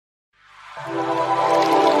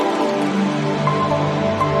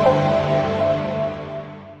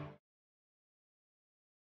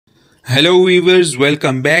Hello viewers,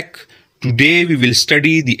 welcome back. Today we will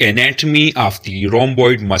study the anatomy of the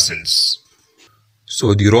rhomboid muscles.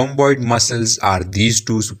 So the rhomboid muscles are these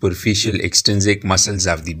two superficial extrinsic muscles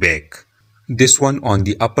of the back. This one on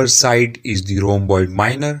the upper side is the rhomboid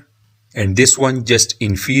minor, and this one just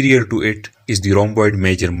inferior to it is the rhomboid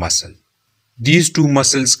major muscle. These two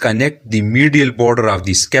muscles connect the medial border of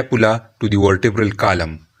the scapula to the vertebral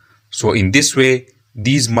column. So in this way,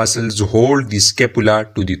 these muscles hold the scapula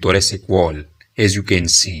to the thoracic wall, as you can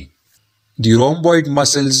see. The rhomboid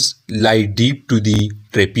muscles lie deep to the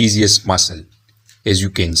trapezius muscle, as you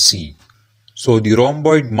can see. So the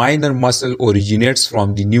rhomboid minor muscle originates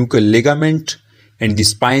from the nuchal ligament and the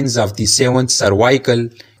spines of the 7th cervical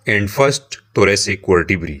and 1st thoracic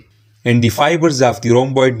vertebrae. And the fibers of the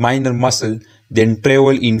rhomboid minor muscle then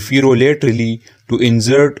travel inferolaterally to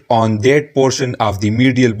insert on that portion of the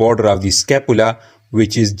medial border of the scapula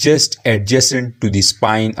which is just adjacent to the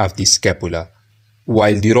spine of the scapula,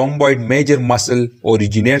 while the rhomboid major muscle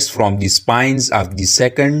originates from the spines of the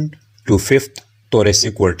 2nd to 5th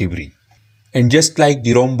thoracic vertebrae. And just like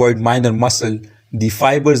the rhomboid minor muscle, the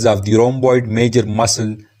fibers of the rhomboid major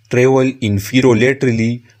muscle travel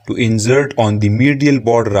inferolaterally to insert on the medial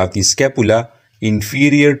border of the scapula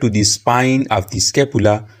inferior to the spine of the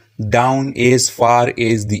scapula down as far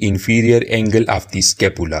as the inferior angle of the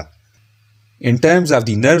scapula. In terms of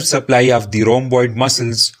the nerve supply of the rhomboid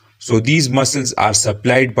muscles, so these muscles are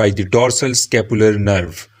supplied by the dorsal scapular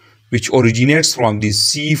nerve, which originates from the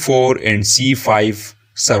C4 and C5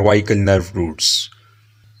 cervical nerve roots.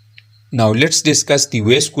 Now let's discuss the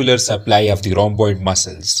vascular supply of the rhomboid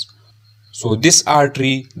muscles. So this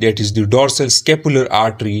artery, that is the dorsal scapular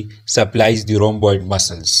artery, supplies the rhomboid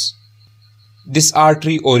muscles. This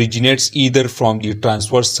artery originates either from the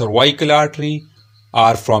transverse cervical artery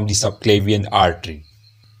or from the subclavian artery.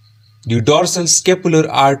 The dorsal scapular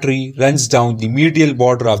artery runs down the medial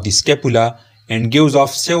border of the scapula and gives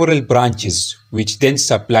off several branches which then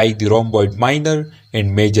supply the rhomboid minor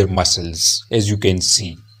and major muscles, as you can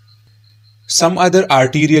see. Some other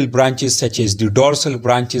arterial branches such as the dorsal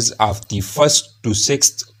branches of the 1st to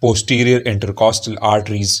 6th posterior intercostal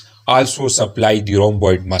arteries also supply the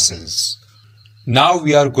rhomboid muscles. Now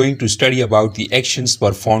we are going to study about the actions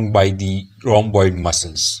performed by the rhomboid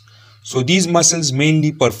muscles. So these muscles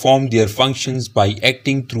mainly perform their functions by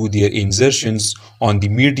acting through their insertions on the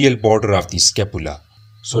medial border of the scapula.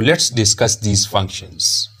 So let's discuss these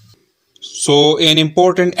functions. So an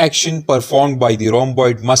important action performed by the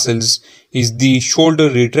rhomboid muscles is the shoulder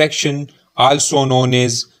retraction, also known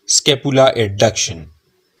as scapula adduction.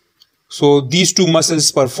 So these two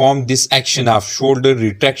muscles perform this action of shoulder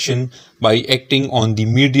retraction by acting on the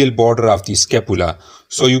medial border of the scapula.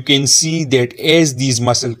 So you can see that as these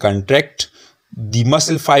muscles contract, the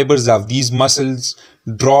muscle fibers of these muscles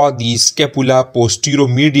draw the scapula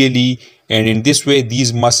posteromedially, and in this way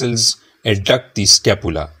these muscles adduct the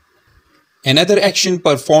scapula. Another action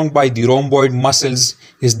performed by the rhomboid muscles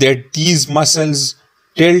is that these muscles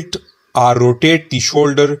tilt or rotate the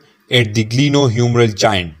shoulder at the glenohumeral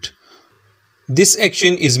joint. This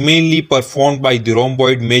action is mainly performed by the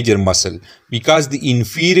rhomboid major muscle because the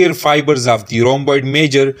inferior fibers of the rhomboid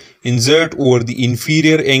major insert over the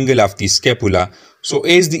inferior angle of the scapula. So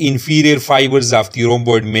as the inferior fibers of the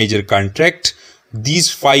rhomboid major contract, these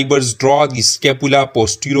fibers draw the scapula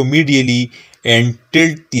posteromedially and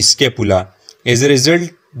tilt the scapula. As a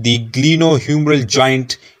result, the glenohumeral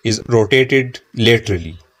joint is rotated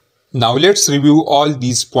laterally. Now let's review all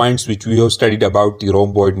these points which we have studied about the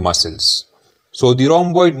rhomboid muscles. So the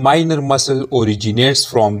rhomboid minor muscle originates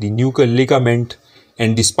from the nuchal ligament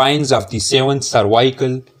and the spines of the 7th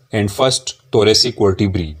cervical and 1st thoracic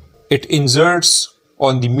vertebrae. It inserts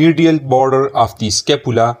on the medial border of the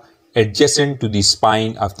scapula adjacent to the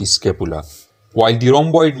spine of the scapula, while the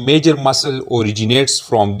rhomboid major muscle originates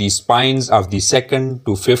from the spines of the 2nd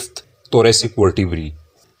to 5th thoracic vertebrae.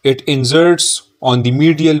 It inserts on the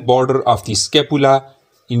medial border of the scapula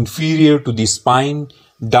inferior to the spine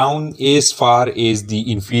down as far as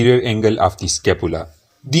the inferior angle of the scapula.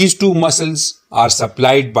 These two muscles are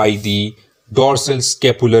supplied by the dorsal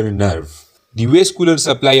scapular nerve. The vascular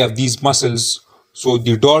supply of these muscles, so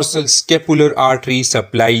the dorsal scapular artery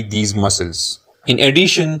supply these muscles. In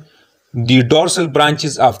addition, the dorsal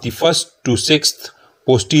branches of the 1st to 6th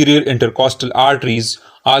posterior intercostal arteries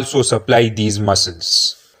also supply these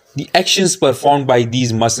muscles. The actions performed by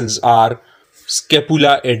these muscles are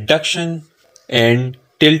scapula adduction and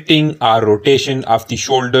tilting or rotation of the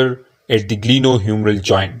shoulder at the glenohumeral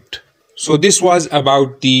joint. So this was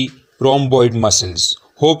about the rhomboid muscles.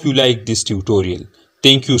 Hope you liked this tutorial.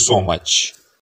 Thank you so much.